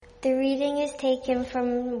The reading is taken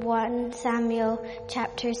from 1 Samuel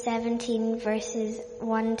chapter 17 verses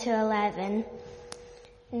 1 to 11.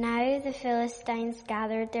 Now the Philistines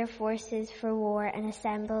gathered their forces for war and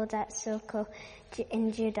assembled at Socoh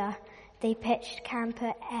in Judah. They pitched camp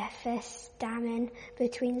at Ephes-Dammim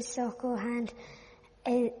between Socoh and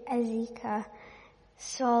Azekah.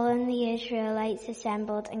 Saul and the Israelites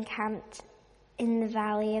assembled and camped in the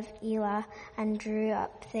valley of Elah and drew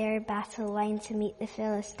up their battle line to meet the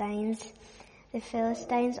Philistines. The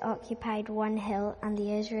Philistines occupied one hill and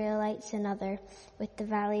the Israelites another, with the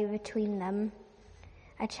valley between them.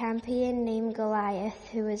 A champion named Goliath,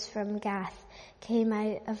 who was from Gath, came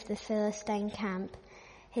out of the Philistine camp.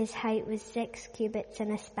 His height was 6 cubits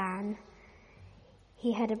and a span.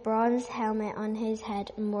 He had a bronze helmet on his head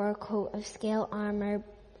and wore a coat of scale armor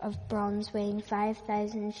of bronze weighing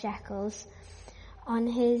 5,000 shekels. On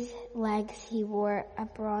his legs he wore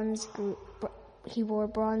bronze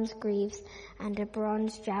greaves, and a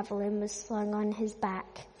bronze javelin was slung on his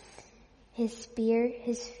back. His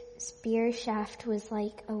spear shaft was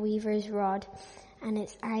like a weaver's rod, and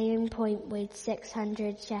its iron point weighed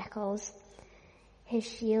 600 shekels. His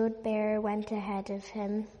shield bearer went ahead of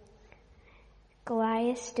him.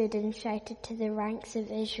 Goliath stood and shouted to the ranks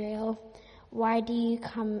of Israel, Why do you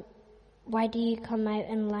come out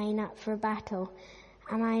and line up for battle?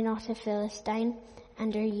 Am I not a Philistine,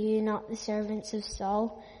 and are you not the servants of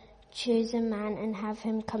Saul? Choose a man and have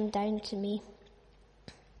him come down to me.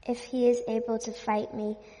 If he is able to fight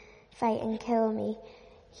and kill me,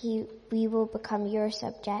 we will become your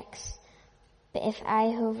subjects. But if I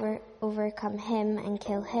overcome him and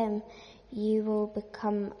kill him, you will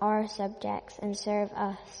become our subjects and serve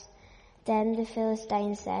us. Then the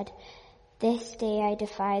Philistines said, This day I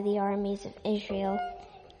defy the armies of Israel.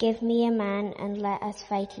 Give me a man and let us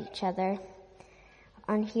fight each other.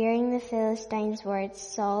 On hearing the Philistines' words,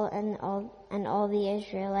 Saul and all the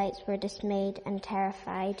Israelites were dismayed and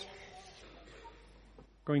terrified.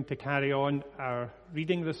 Going to carry on our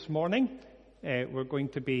reading this morning. We're going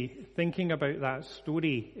to be thinking about that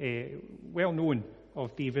story, well known,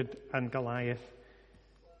 of David and Goliath.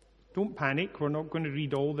 Don't panic, we're not going to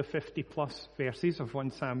read all the 50 plus verses of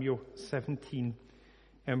 1 Samuel 17.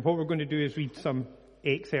 And what we're going to do is read some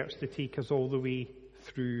excerpts to take us all the way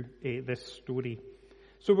through this story.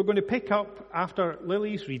 So we're going to pick up after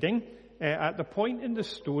Lily's reading at the point in the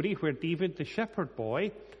story where David, the shepherd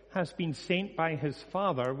boy, has been sent by his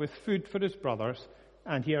father with food for his brothers,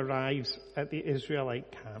 and he arrives at the Israelite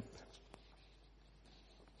camp.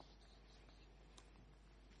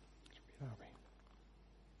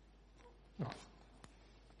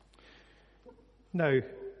 Now,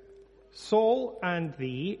 Saul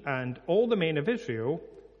and all the men of Israel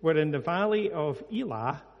were in the valley of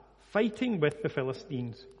Elah fighting with the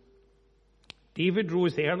Philistines. David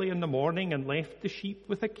rose early in the morning and left the sheep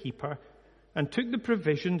with a keeper and took the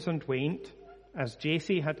provisions and went as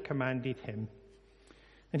Jesse had commanded him.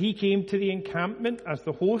 And he came to the encampment as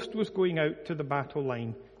the host was going out to the battle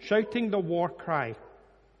line, shouting the war cry.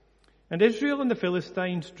 And Israel and the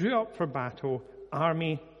Philistines drew up for battle,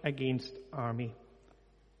 army against army.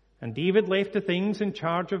 And David left the things in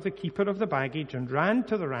charge of the keeper of the baggage and ran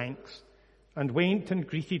to the ranks and went and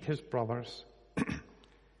greeted his brothers.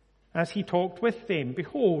 As he talked with them,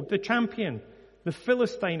 behold, the champion, the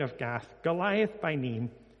Philistine of Gath, Goliath by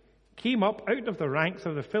name, came up out of the ranks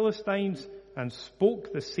of the Philistines and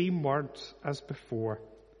spoke the same words as before.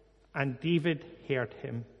 And David heard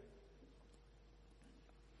him.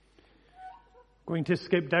 Going to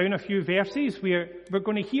skip down a few verses. We're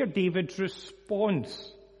going to hear David's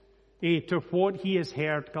response to what he has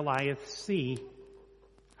heard Goliath say.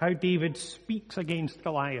 How David speaks against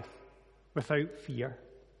Goliath without fear.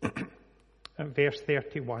 At verse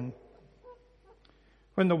 31.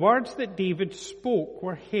 When the words that David spoke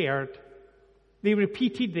were heard, they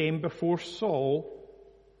repeated them before Saul,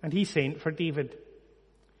 and he sent for David.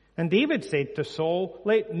 And David said to Saul,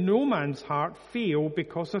 Let no man's heart fail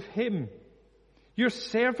because of him. Your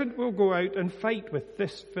servant will go out and fight with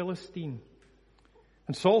this Philistine.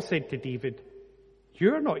 And Saul said to David,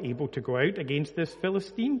 You are not able to go out against this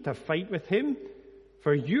Philistine to fight with him,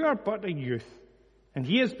 for you are but a youth, and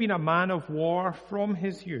he has been a man of war from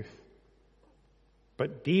his youth.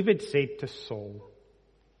 But David said to Saul,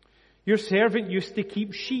 Your servant used to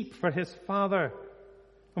keep sheep for his father,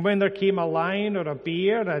 and when there came a lion or a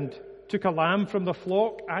bear and took a lamb from the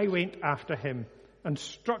flock, I went after him and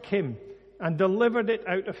struck him and delivered it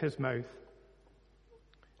out of his mouth.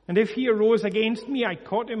 And if he arose against me, I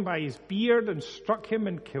caught him by his beard and struck him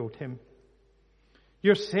and killed him.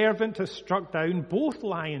 Your servant has struck down both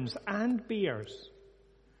lions and bears,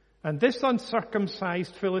 And this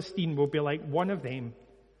uncircumcised Philistine will be like one of them,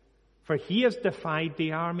 for he has defied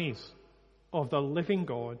the armies of the living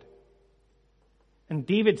God. And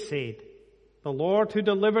David said, the Lord who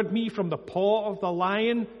delivered me from the paw of the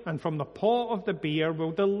lion and from the paw of the bear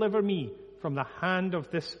will deliver me from the hand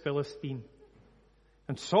of this Philistine.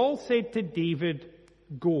 And Saul said to David,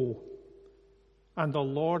 go, and the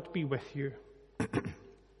Lord be with you.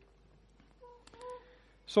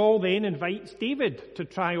 Saul then invites David to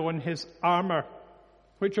try on his armor,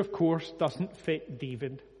 which of course doesn't fit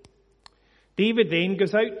David. David then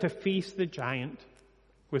goes out to face the giant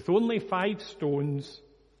with only 5 stones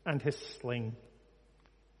and his sling.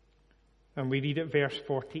 And we read at verse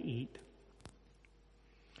 48.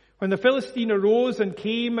 When the Philistine arose and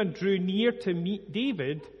came and drew near to meet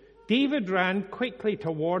David, David ran quickly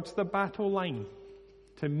towards the battle line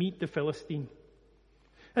to meet the Philistine.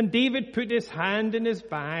 And David put his hand in his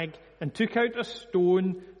bag and took out a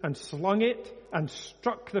stone and slung it and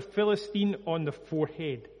struck the Philistine on the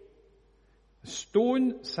forehead. The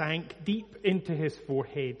stone sank deep into his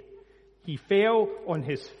forehead. He fell on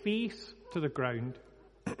his face to the ground.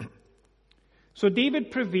 So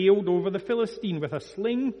David prevailed over the Philistine with a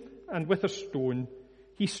sling and with a stone.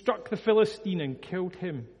 He struck the Philistine and killed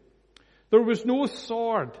him. There was no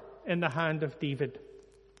sword in the hand of David.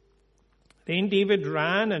 Then David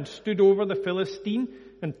ran and stood over the Philistine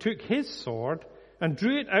and took his sword and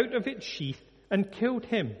drew it out of its sheath and killed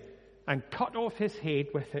him and cut off his head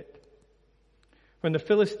with it. When the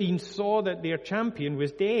Philistines saw that their champion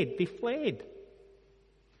was dead, they fled.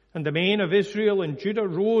 And the men of Israel and Judah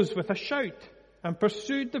rose with a shout and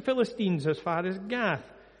pursued the Philistines as far as Gath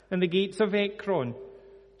and the gates of Ekron,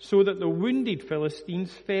 so that the wounded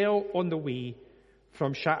Philistines fell on the way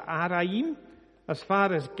from Sha'araim as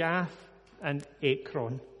far as Gath and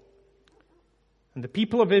Ekron. And the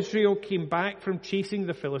people of Israel came back from chasing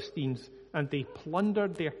the Philistines, and they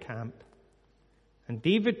plundered their camp. And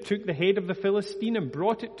David took the head of the Philistine and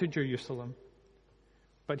brought it to Jerusalem.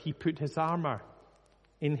 But he put his armor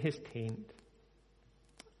in his tent.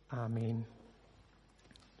 Amen.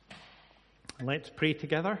 Let's pray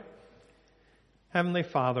together. Heavenly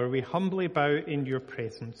Father, we humbly bow in your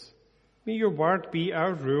presence. May your word be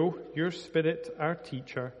our rule, your spirit our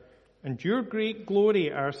teacher, and your great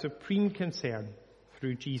glory our supreme concern,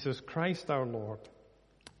 through Jesus Christ our Lord.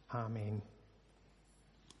 Amen.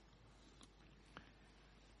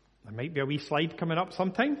 There might be a wee slide coming up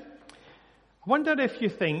sometime. I wonder if you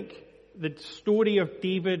think the story of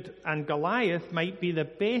David and Goliath might be the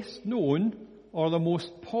best known or the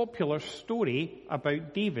most popular story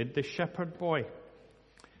about David, the shepherd boy.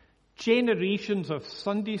 Generations of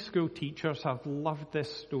Sunday school teachers have loved this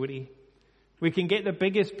story. We can get the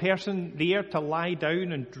biggest person there to lie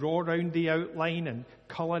down and draw around the outline and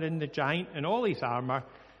colour in the giant and all his armour,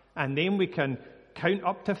 and then we can count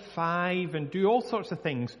up to 5 and do all sorts of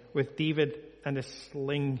things with David and his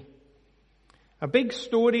sling. A big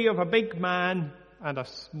story of a big man and a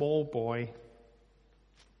small boy.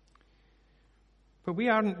 But we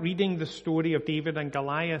aren't reading the story of David and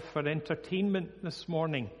Goliath for entertainment this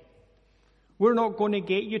morning. We're not going to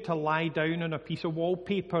get you to lie down on a piece of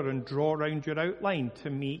wallpaper and draw around your outline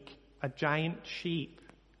to make a giant shape.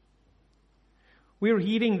 We're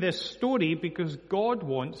hearing this story because God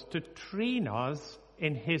wants to train us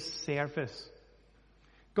in his service.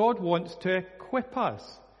 God wants to equip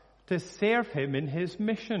us to serve him in his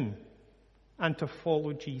mission and to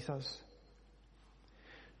follow Jesus.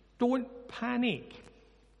 Don't panic.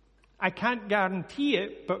 I can't guarantee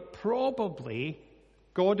it, but probably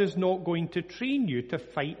God is not going to train you to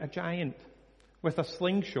fight a giant with a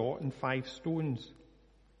slingshot and 5 stones.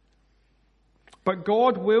 But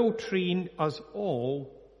God will train us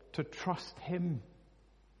all to trust him,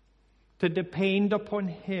 to depend upon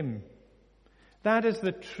him. That is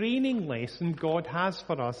the training lesson God has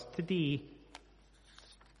for us today.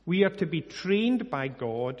 We are to be trained by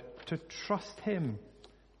God to trust him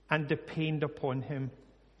and depend upon him.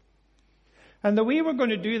 And the way we're going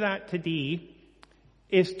to do that today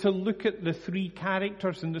is to look at the 3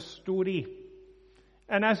 characters in the story.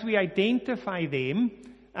 And as we identify them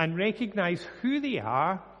and recognize who they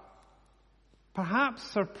are, perhaps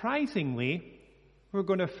surprisingly, we're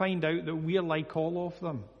going to find out that we're like all of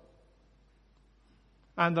them.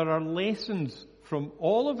 And there are lessons from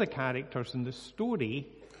all of the characters in the story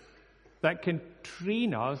that can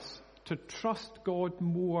train us to trust God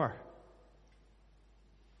more.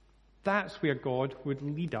 That's where God would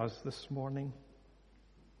lead us this morning.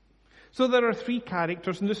 So there are 3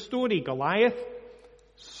 characters in the story: Goliath,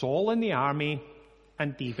 Saul in the army,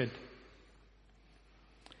 and David.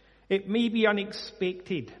 It may be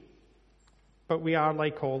unexpected, but we are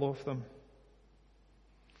like all of them.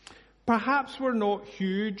 Perhaps we're not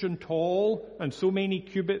huge and tall and so many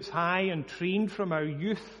cubits high and trained from our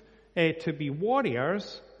youth to be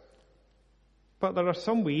warriors, but there are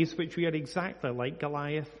some ways which we are exactly like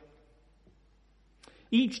Goliath.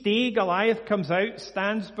 Each day Goliath comes out,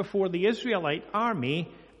 stands before the Israelite army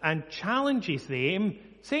and challenges them,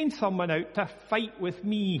 send someone out to fight with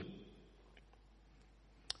me.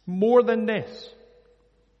 More than this,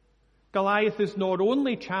 Goliath is not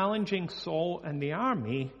only challenging Saul and the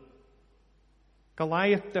army,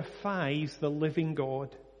 Goliath defies the living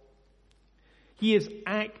God. He is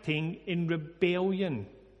acting in rebellion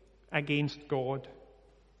against God.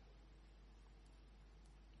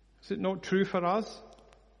 Is it not true for us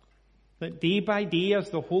that day by day, as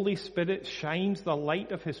the Holy Spirit shines the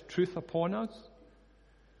light of His truth upon us,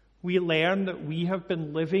 we learn that we have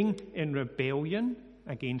been living in rebellion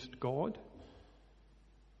against God?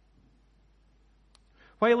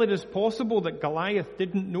 While it is possible that Goliath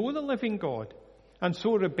didn't know the living God and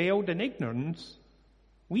so rebelled in ignorance,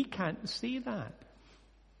 we can't say that.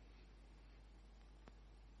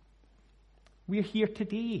 We're here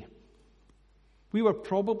today. We were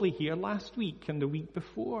probably here last week and the week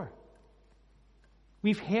before.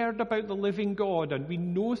 We've heard about the living God and we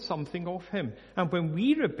know something of Him. And when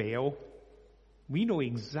we rebel, we know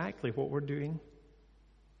exactly what we're doing.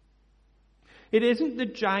 It isn't the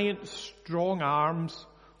giant's strong arms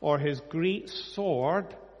or his great sword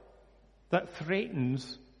that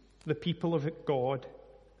threatens the people of God.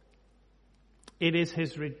 It is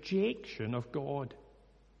his rejection of God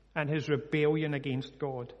and his rebellion against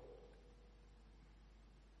God.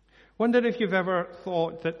 Wonder if you've ever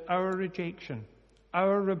thought that our rejection,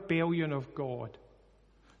 our rebellion of God,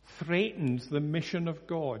 threatens the mission of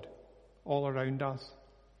God all around us.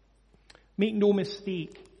 Make no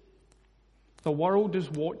mistake, the world is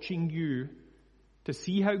watching you to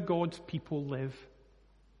see how God's people live.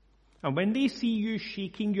 And when they see you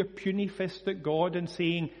shaking your puny fist at God and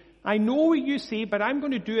saying, I know what you say, but I'm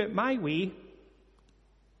going to do it my way,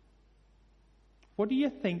 what do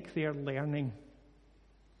you think they're learning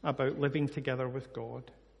about living together with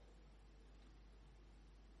God?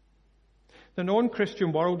 The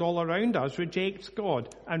non-Christian world all around us rejects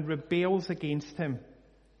God and rebels against Him.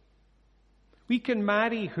 We can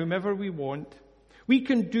marry whomever we want. We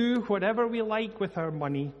can do whatever we like with our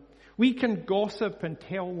money. We can gossip and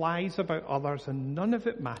tell lies about others, and none of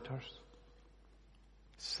it matters.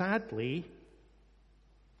 Sadly,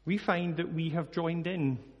 we find that we have joined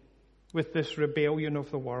in with this rebellion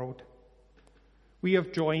of the world. We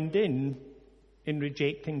have joined in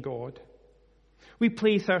rejecting God. We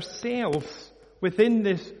place ourselves within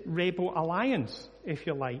this rebel alliance, if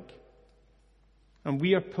you like, and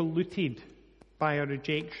we are polluted by a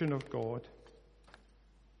rejection of God.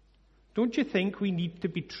 Don't you think we need to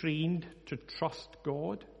be trained to trust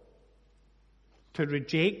God, to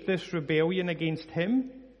reject this rebellion against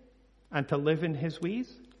Him, and to live in His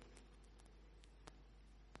ways?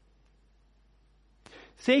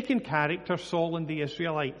 Second character, Saul and the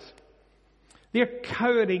Israelites. They're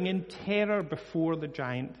cowering in terror before the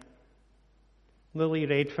giant. Lily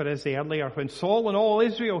read for us earlier, when Saul and all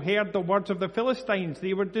Israel heard the words of the Philistines,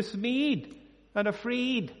 they were dismayed and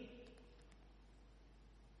afraid.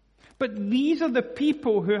 But these are the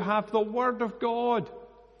people who have the Word of God.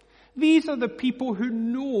 These are the people who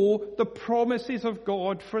know the promises of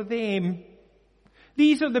God for them.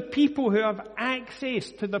 These are the people who have access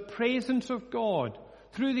to the presence of God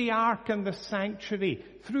through the ark and the sanctuary,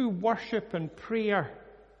 through worship and prayer.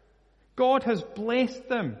 God has blessed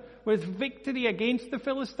them with victory against the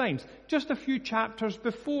Philistines just a few chapters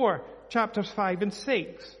before, chapters 5 and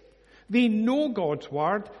 6. They know God's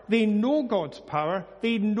word, they know God's power,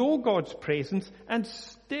 they know God's presence, and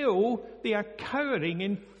still they are cowering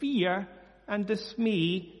in fear and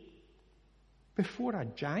dismay before a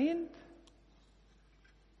giant.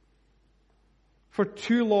 For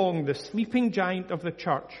too long, the sleeping giant of the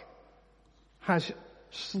church has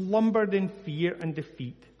slumbered in fear and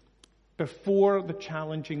defeat before the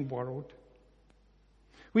challenging world.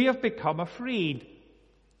 We have become afraid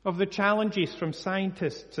of the challenges from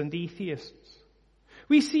scientists and atheists.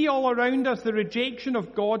 We see all around us the rejection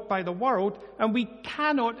of God by the world, and we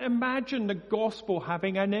cannot imagine the gospel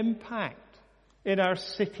having an impact in our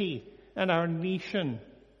city and our nation.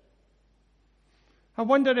 I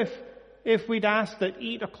wonder if we'd asked at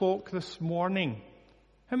 8 o'clock this morning,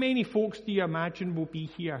 how many folks do you imagine will be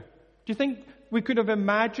here? Do you think we could have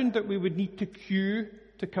imagined that we would need to queue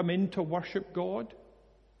to come in to worship God?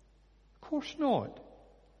 Of course not.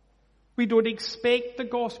 We don't expect the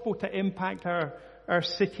gospel to impact our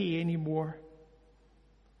city anymore.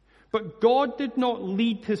 But God did not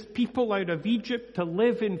lead his people out of Egypt to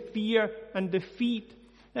live in fear and defeat.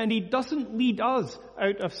 And he doesn't lead us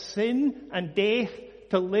out of sin and death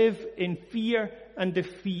to live in fear and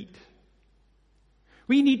defeat.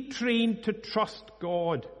 We need trained to trust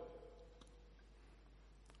God.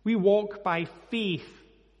 We walk by faith,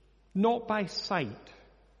 not by sight.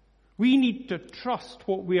 We need to trust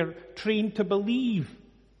what we are trained to believe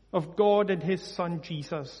of God and his Son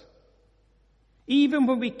Jesus. Even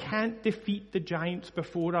when we can't defeat the giants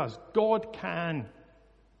before us, God can.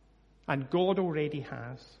 And God already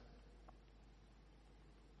has.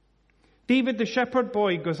 David the shepherd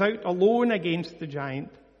boy goes out alone against the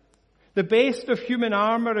giant. The best of human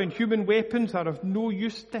armor and human weapons are of no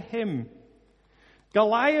use to him.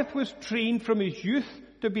 Goliath was trained from his youth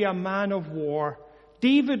to be a man of war.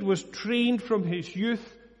 David was trained from his youth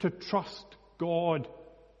to trust God.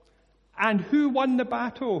 And who won the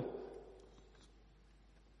battle?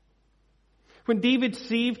 When David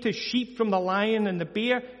saved his sheep from the lion and the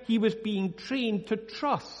bear, he was being trained to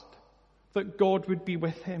trust that God would be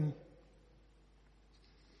with him.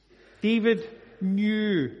 David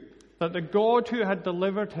knew that the God who had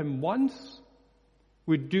delivered him once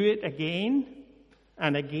would do it again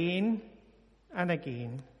and again and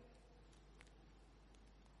again.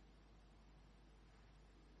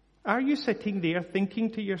 Are you sitting there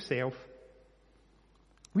thinking to yourself,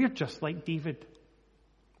 we're just like David.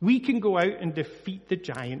 We can go out and defeat the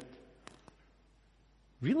giant.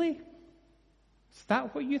 Really? Is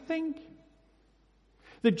that what you think?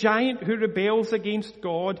 The giant who rebels against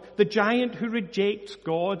God, the giant who rejects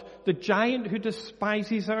God, the giant who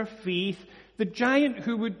despises our faith, the giant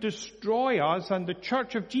who would destroy us and the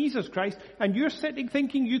church of Jesus Christ, and you're sitting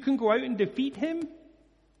thinking you can go out and defeat him?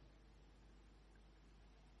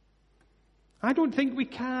 I don't think we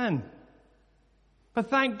can. But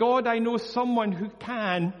thank God I know someone who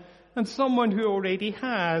can, and someone who already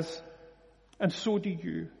has, and so do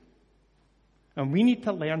you. And we need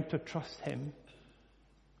to learn to trust him.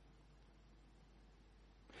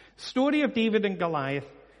 The story of David and Goliath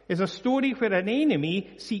is a story where an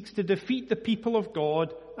enemy seeks to defeat the people of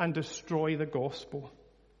God and destroy the gospel.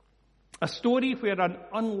 A story where an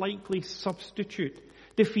unlikely substitute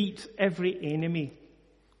defeats every enemy.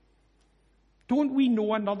 Don't we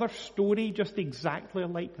know another story just exactly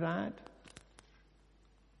like that?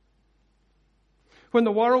 When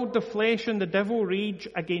the world, the flesh, and the devil rage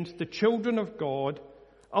against the children of God,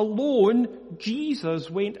 alone Jesus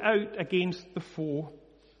went out against the foe.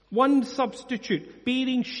 One substitute,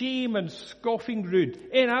 bearing shame and scoffing rude,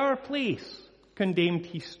 in our place, condemned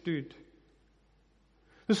he stood.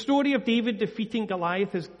 The story of David defeating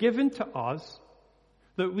Goliath is given to us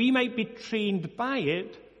that we might be trained by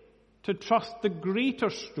it to trust the greater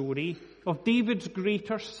story of David's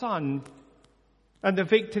greater son and the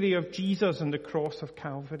victory of Jesus on the cross of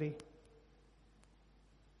Calvary.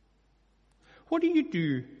 What do you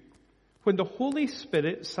do when the Holy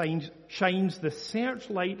Spirit shines the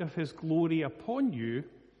searchlight of his glory upon you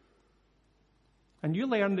and you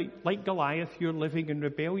learn that, like Goliath, you're living in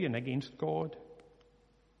rebellion against God?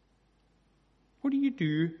 What do you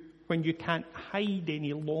do when you can't hide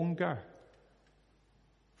any longer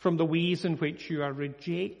from the ways in which you are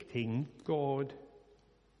rejecting God?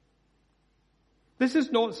 This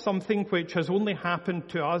is not something which has only happened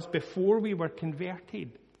to us before we were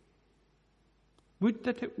converted. Would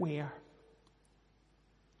that it were.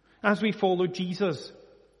 As we follow Jesus,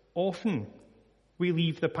 often we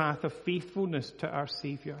leave the path of faithfulness to our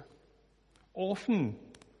Savior. Often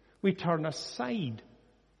we turn aside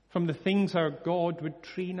from the things our God would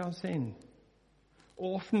train us in.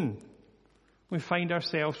 Often we find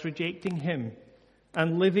ourselves rejecting him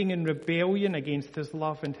and living in rebellion against his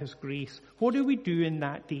love and his grace. What do we do in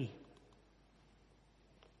that day?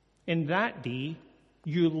 In that day,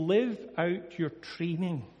 you live out your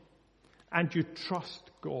training and you trust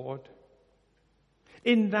God.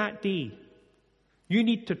 In that day, you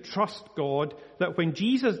need to trust God that when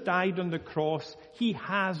Jesus died on the cross, he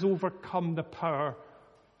has overcome the power,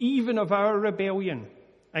 even of our rebellion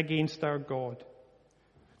against our God.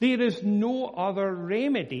 There is no other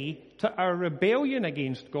remedy to our rebellion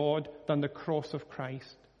against God than the cross of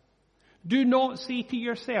Christ. Do not say to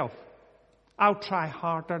yourself, I'll try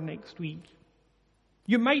harder next week.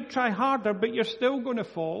 You might try harder, but you're still going to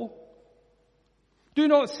fall. Do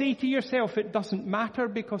not say to yourself, it doesn't matter,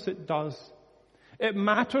 because it does. It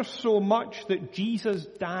matters so much that Jesus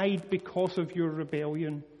died because of your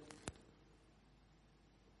rebellion.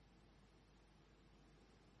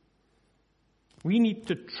 We need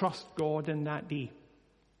to trust God in that day.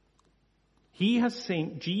 He has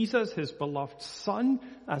sent Jesus, his beloved Son,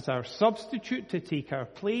 as our substitute to take our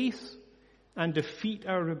place and defeat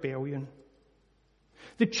our rebellion.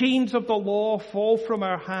 The chains of the law fall from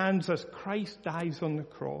our hands as Christ dies on the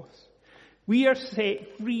cross. We are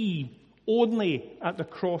set free only at the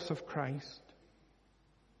cross of Christ.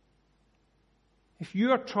 If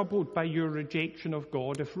you are troubled by your rejection of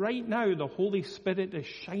God, if right now the Holy Spirit is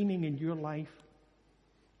shining in your life,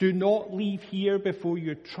 do not leave here before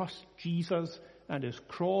you trust Jesus and his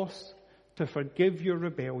cross to forgive your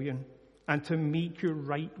rebellion and to make you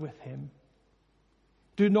right with him.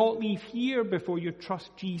 Do not leave here before you trust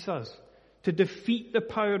Jesus to defeat the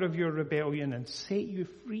power of your rebellion and set you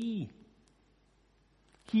free.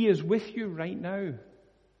 He is with you right now,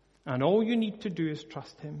 and all you need to do is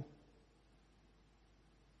trust him.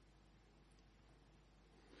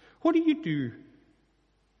 What do you do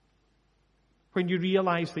when you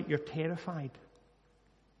realize that you're terrified,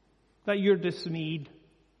 that you're dismayed,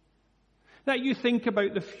 that you think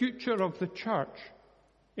about the future of the church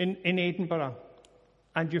in Edinburgh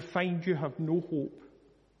and you find you have no hope?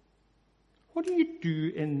 What do you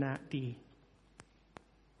do in that day?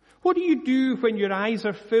 What do you do when your eyes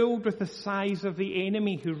are filled with the sighs of the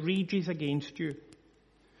enemy who rages against you?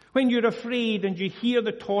 When you're afraid and you hear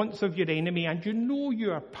the taunts of your enemy and you know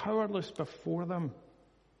you are powerless before them?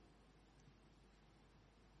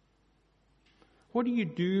 What do you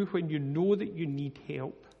do when you know that you need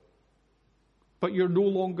help, but you're no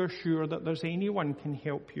longer sure that there's anyone can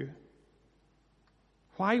help you?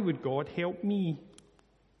 Why would God help me?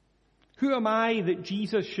 Who am I that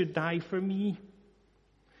Jesus should die for me?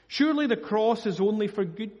 Surely the cross is only for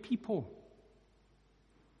good people,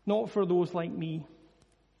 not for those like me.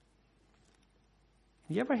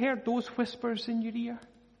 You ever heard those whispers in your ear?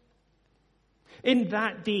 In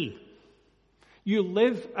that day, you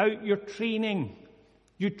live out your training.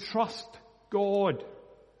 You trust God.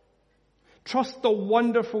 Trust the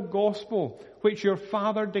wonderful gospel which your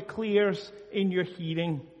Father declares in your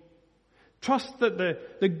hearing. Trust that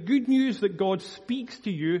the good news that God speaks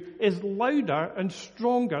to you is louder and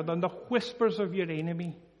stronger than the whispers of your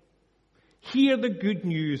enemy. Hear the good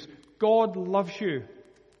news. God loves you.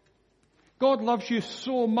 God loves you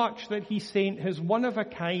so much that he sent his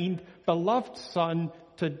one-of-a-kind, beloved Son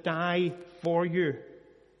to die for you.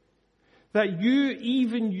 That you,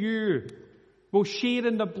 even you, will share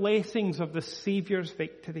in the blessings of the Saviour's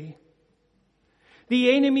victory.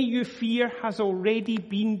 The enemy you fear has already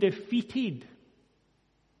been defeated.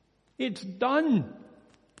 It's done.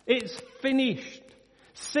 It's finished.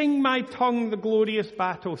 Sing, my tongue, the glorious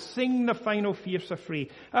battle. Sing the final fierce affray.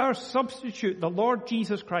 Our substitute, the Lord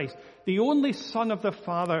Jesus Christ, the only Son of the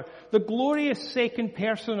Father, the glorious second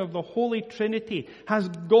person of the Holy Trinity, has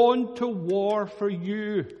gone to war for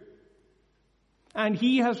you. And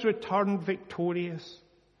he has returned victorious.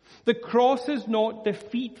 The cross is not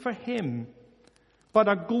defeat for him, but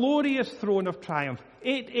a glorious throne of triumph.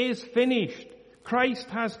 It is finished. Christ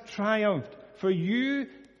has triumphed for you,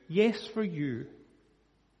 yes, for you.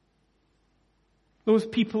 Those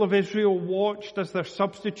people of Israel watched as their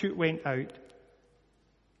substitute went out.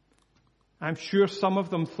 I'm sure some of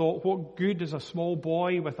them thought, what good is a small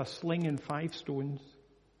boy with a sling and 5 stones?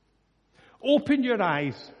 Open your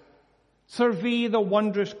eyes. Survey the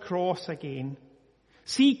wondrous cross again.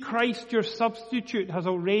 See, Christ, your substitute, has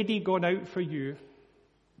already gone out for you.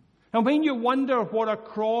 And when you wonder what a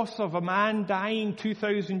cross of a man dying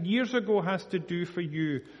 2,000 years ago has to do for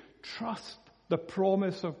you, trust the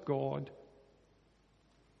promise of God.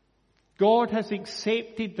 God has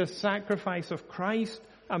accepted the sacrifice of Christ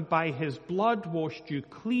and by his blood washed you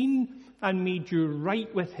clean and made you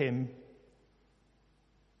right with him.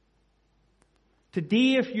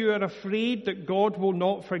 Today, if you are afraid that God will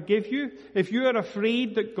not forgive you, if you are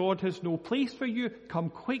afraid that God has no place for you, come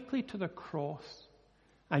quickly to the cross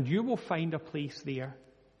and you will find a place there.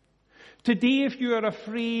 Today, if you are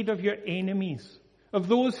afraid of your enemies, of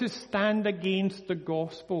those who stand against the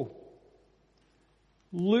gospel,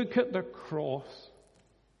 look at the cross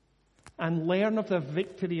and learn of the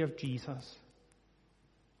victory of Jesus.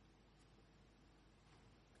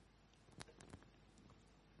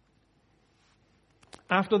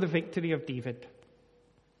 After the victory of David,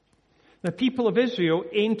 the people of Israel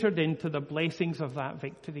entered into the blessings of that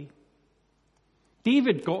victory.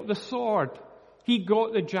 David got the sword. He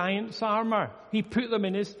got the giant's armor. He put them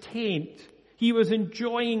in his tent. He was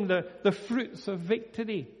enjoying the fruits of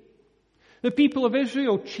victory. The people of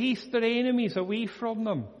Israel chased their enemies away from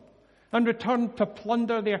them and returned to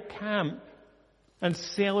plunder their camp and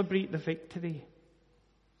celebrate the victory.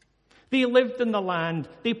 They lived in the land.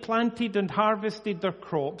 They planted and harvested their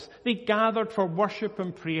crops. They gathered for worship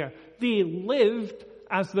and prayer. They lived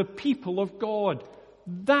as the people of God.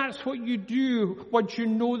 That's what you do once you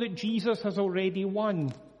know that Jesus has already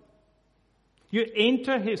won. You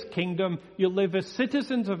enter his kingdom, you live as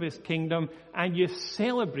citizens of his kingdom, and you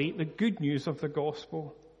celebrate the good news of the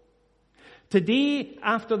gospel. Today,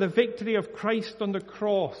 after the victory of Christ on the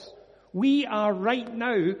cross, we are right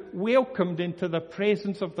now welcomed into the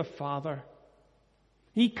presence of the Father.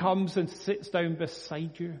 He comes and sits down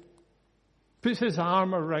beside you, puts his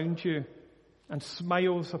arm around you, and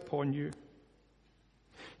smiles upon you.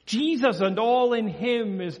 Jesus and all in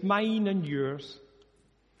him is mine and yours.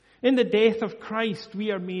 In the death of Christ,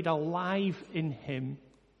 we are made alive in him.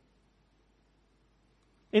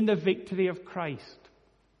 In the victory of Christ,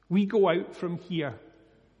 we go out from here,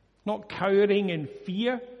 not cowering in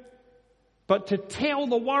fear, but to tell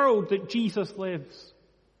the world that Jesus lives,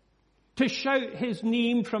 to shout his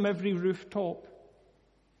name from every rooftop,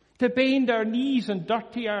 to bend our knees and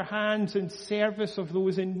dirty our hands in service of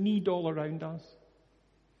those in need all around us,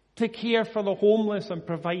 to care for the homeless and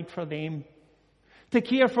provide for them, to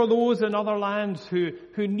care for those in other lands who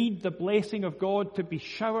need the blessing of God to be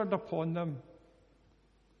showered upon them.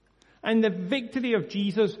 And the victory of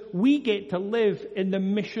Jesus, we get to live in the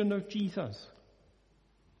mission of Jesus.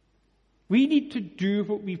 We need to do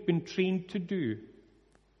what we've been trained to do.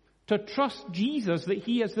 To trust Jesus that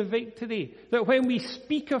he has the victory. That when we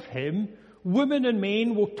speak of him, women and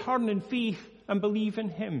men will turn in faith and believe in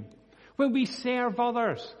him. When we serve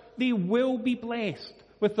others, they will be blessed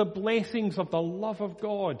with the blessings of the love of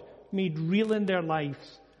God made real in their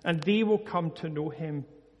lives, and they will come to know him.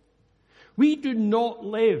 We do not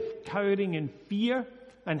live cowering in fear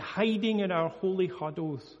and hiding in our holy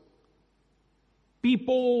huddles. Be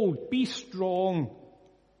bold, be strong.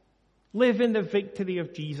 Live in the victory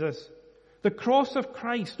of Jesus. The cross of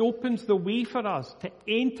Christ opens the way for us to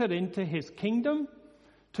enter into his kingdom,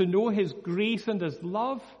 to know his grace and his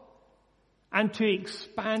love, and to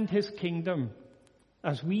expand his kingdom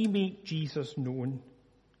as we make Jesus known.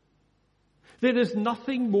 There is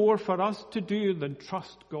nothing more for us to do than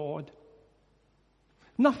trust God.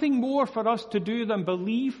 Nothing more for us to do than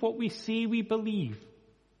believe what we say we believe.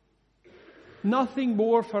 Nothing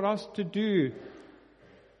more for us to do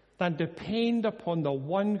than depend upon the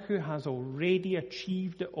one who has already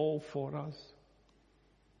achieved it all for us.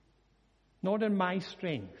 Not in my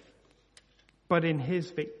strength, but in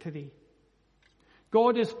his victory.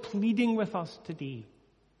 God is pleading with us today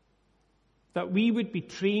that we would be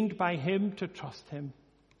trained by him to trust him,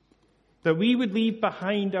 that we would leave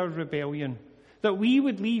behind our rebellion, that we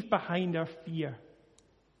would leave behind our fear,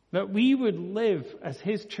 that we would live as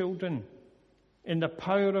his children in the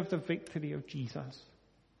power of the victory of Jesus.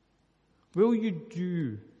 Will you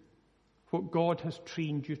do what God has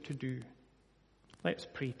trained you to do? Let's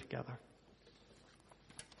pray together.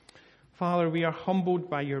 Father, we are humbled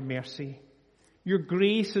by your mercy. Your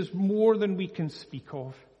grace is more than we can speak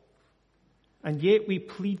of, and yet we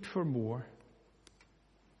plead for more.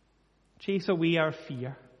 Chase away our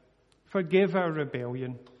fear. Forgive our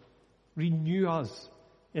rebellion. Renew us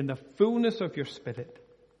in the fullness of your Spirit.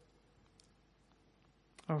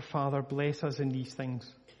 Our Father, bless us in these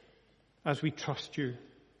things as we trust you.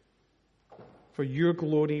 For your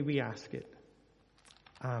glory we ask it.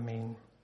 Amen.